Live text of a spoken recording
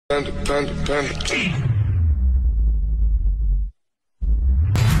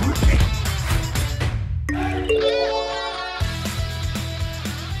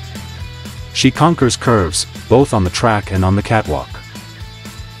She conquers curves, both on the track and on the catwalk.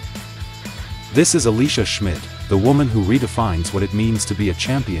 This is Alica Schmidt, the woman who redefines what it means to be a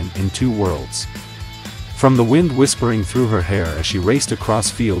champion in two worlds. From the wind whispering through her hair as she raced across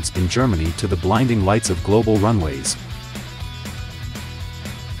fields in Germany to the blinding lights of global runways,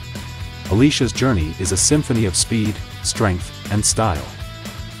 Alica's journey is a symphony of speed, strength, and style.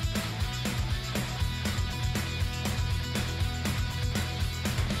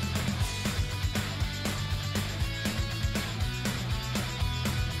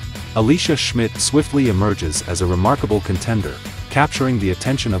 Alica Schmidt swiftly emerges as a remarkable contender, capturing the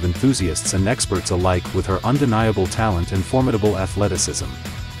attention of enthusiasts and experts alike with her undeniable talent and formidable athleticism.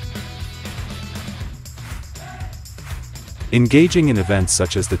 Engaging in events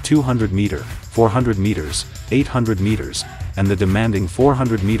such as the 200-meter, 400 meters, 800 meters, and the demanding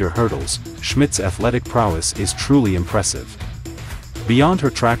 400-meter hurdles, Schmidt's athletic prowess is truly impressive. Beyond her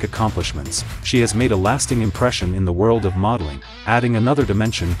track accomplishments, she has made a lasting impression in the world of modeling, adding another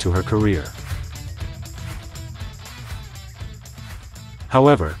dimension to her career.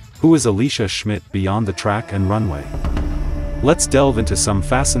 However, who is Alica Schmidt beyond the track and runway? Let's delve into some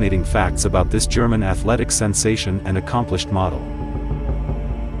fascinating facts about this German athletic sensation and accomplished model.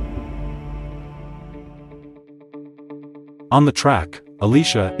 On the track,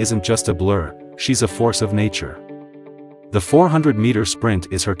 Alica isn't just a blur, she's a force of nature. The 400-meter sprint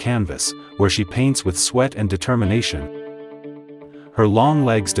is her canvas, where she paints with sweat and determination, her long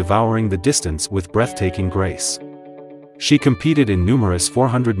legs devouring the distance with breathtaking grace. She competed in numerous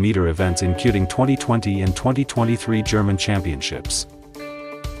 400-meter events including 2020 and 2023 German championships.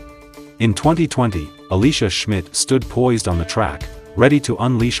 In 2020, Alica Schmidt stood poised on the track, ready to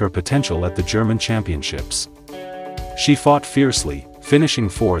unleash her potential at the German championships. She fought fiercely, finishing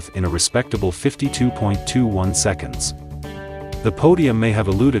fourth in a respectable 52.21 seconds. The podium may have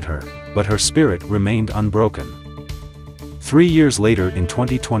eluded her, but her spirit remained unbroken. 3 years later in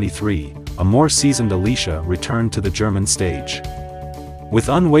 2023, a more seasoned Alica returned to the German stage. With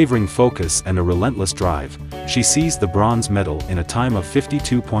unwavering focus and a relentless drive, she seized the bronze medal in a time of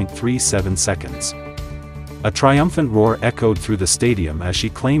 52.37 seconds. A triumphant roar echoed through the stadium as she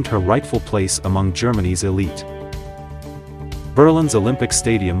claimed her rightful place among Germany's elite. Berlin's Olympic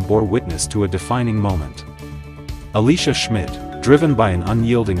Stadium bore witness to a defining moment. Alica Schmidt, driven by an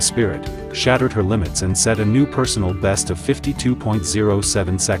unyielding spirit, shattered her limits and set a new personal best of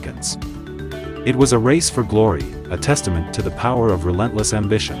 52.07 seconds. It was a race for glory, a testament to the power of relentless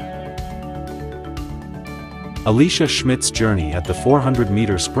ambition. Alica Schmidt's journey at the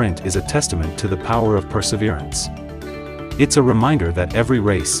 400-meter sprint is a testament to the power of perseverance. It's a reminder that every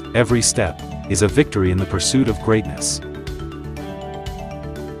race, every step, is a victory in the pursuit of greatness.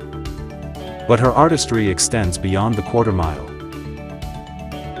 But her artistry extends beyond the quarter mile.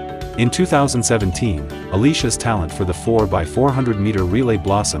 In 2017, Alica's talent for the 4x400-meter relay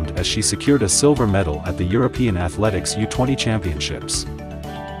blossomed as she secured a silver medal at the European Athletics U20 Championships.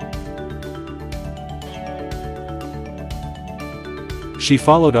 She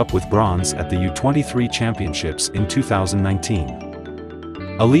followed up with bronze at the U23 Championships in 2019.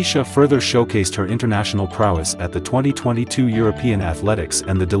 Alica further showcased her international prowess at the 2022 European Athletics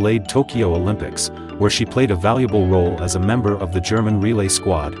and the delayed Tokyo Olympics, where she played a valuable role as a member of the German relay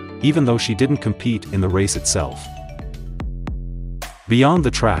squad, even though she didn't compete in the race itself. Beyond the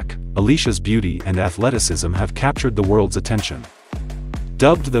track, Alica's beauty and athleticism have captured the world's attention.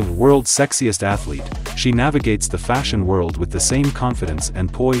 Dubbed the world's sexiest athlete, she navigates the fashion world with the same confidence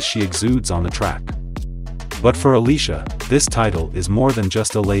and poise she exudes on the track. But for Alica, this title is more than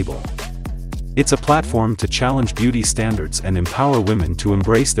just a label. It's a platform to challenge beauty standards and empower women to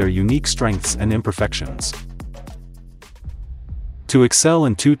embrace their unique strengths and imperfections. To excel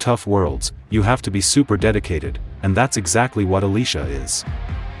in two tough worlds, you have to be super dedicated, and that's exactly what Alica is.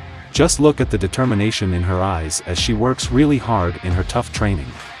 Just look at the determination in her eyes as she works really hard in her tough training.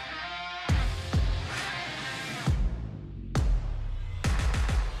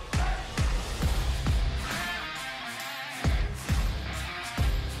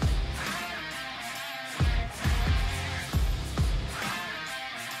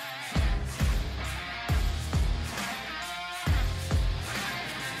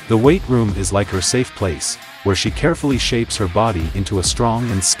 The weight room is like her safe place, where she carefully shapes her body into a strong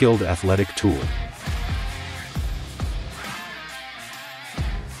and skilled athletic tool.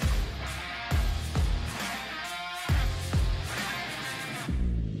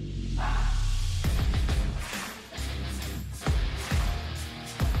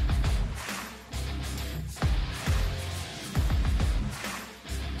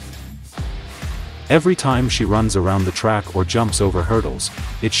 Every time she runs around the track or jumps over hurdles,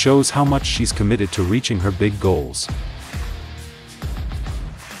 it shows how much she's committed to reaching her big goals.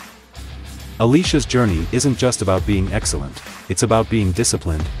 Alicia's journey isn't just about being excellent, it's about being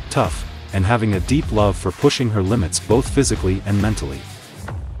disciplined, tough, and having a deep love for pushing her limits both physically and mentally.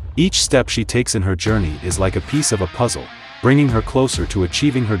 Each step she takes in her journey is like a piece of a puzzle, bringing her closer to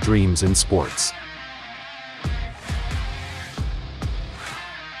achieving her dreams in sports.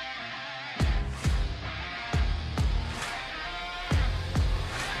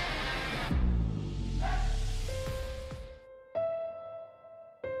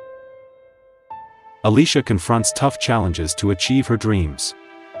 Alicia confronts tough challenges to achieve her dreams.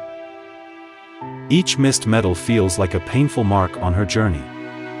 Each missed medal feels like a painful mark on her journey.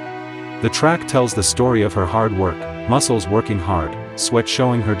 The track tells the story of her hard work, muscles working hard, sweat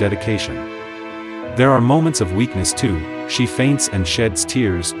showing her dedication. There are moments of weakness too. She faints and sheds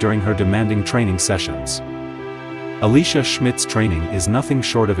tears during her demanding training sessions. Alica Schmidt's training is nothing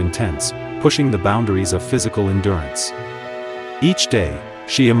short of intense, pushing the boundaries of physical endurance. Each day,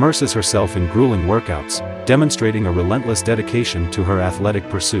 she immerses herself in grueling workouts, demonstrating a relentless dedication to her athletic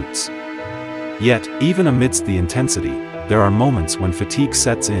pursuits. Yet, even amidst the intensity, there are moments when fatigue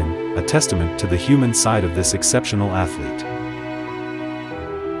sets in, a testament to the human side of this exceptional athlete.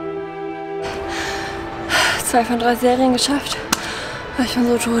 2 von 3 Serien geschafft. Ich bin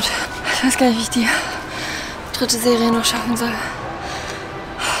so tot. Ich weiß gar nicht, wie ich die 3. Serie noch schaffen soll.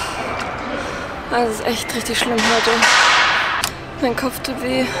 Also es ist echt richtig schlimm heute. Mein Kopf tut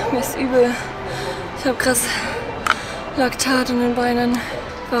weh, mir ist übel. Ich habe krass Laktat in den Beinen.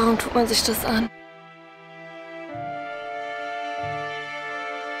 Warum tut man sich das an?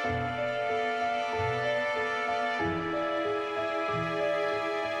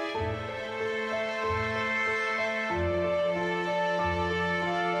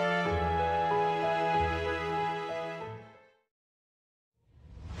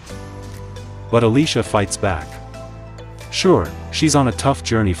 But Alicia fights back. Sure, she's on a tough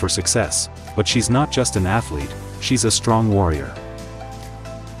journey for success, but she's not just an athlete, she's a strong warrior.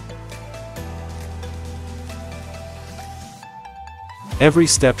 Every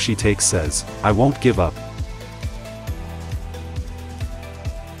step she takes says, "I won't give up."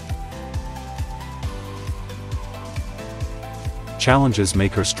 Challenges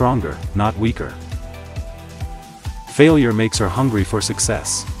make her stronger, not weaker. Failure makes her hungry for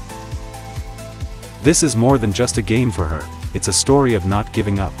success. This is more than just a game for her, it's a story of not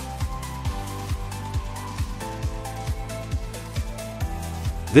giving up.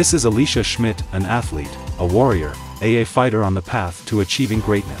 This is Alica Schmidt, an athlete, a warrior, a fighter on the path to achieving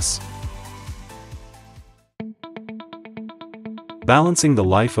greatness. Balancing the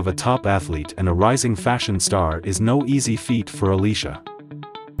life of a top athlete and a rising fashion star is no easy feat for Alicia.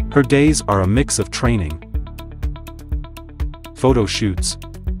 Her days are a mix of training, photo shoots,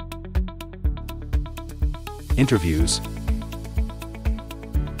 interviews,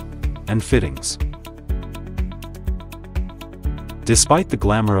 and fittings. Despite the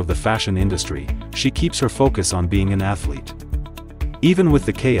glamour of the fashion industry, she keeps her focus on being an athlete. Even with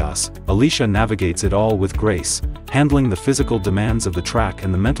the chaos, Alicia navigates it all with grace, handling the physical demands of the track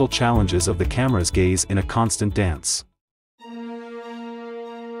and the mental challenges of the camera's gaze in a constant dance.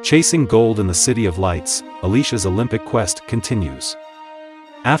 Chasing gold in the City of Lights, Alicia's Olympic quest continues.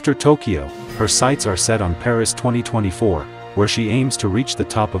 After Tokyo, her sights are set on Paris 2024, where she aims to reach the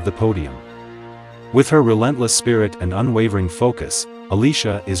top of the podium. With her relentless spirit and unwavering focus,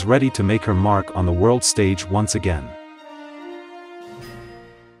 Alicia is ready to make her mark on the world stage once again.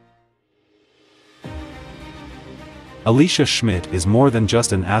 Alica Schmidt is more than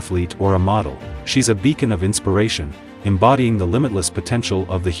just an athlete or a model, she's a beacon of inspiration, embodying the limitless potential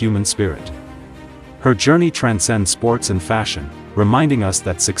of the human spirit. Her journey transcends sports and fashion, reminding us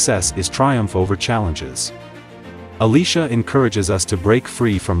that success is triumph over challenges. Alicia encourages us to break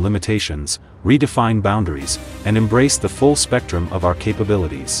free from limitations, redefine boundaries, and embrace the full spectrum of our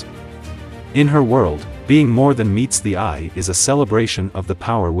capabilities. In her world, being more than meets the eye is a celebration of the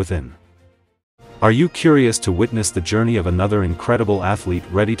power within. Are you curious to witness the journey of another incredible athlete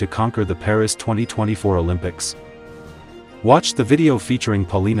ready to conquer the Paris 2024 Olympics? Watch the video featuring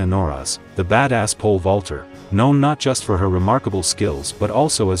Paulina Noras, the badass pole vaulter, known not just for her remarkable skills but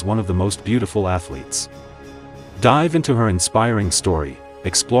also as one of the most beautiful athletes. Dive into her inspiring story,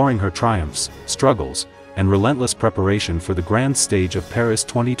 exploring her triumphs, struggles, and relentless preparation for the grand stage of Paris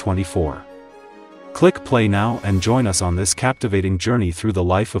 2024. Click play now and join us on this captivating journey through the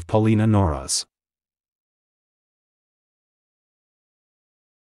life of Paulina Noras.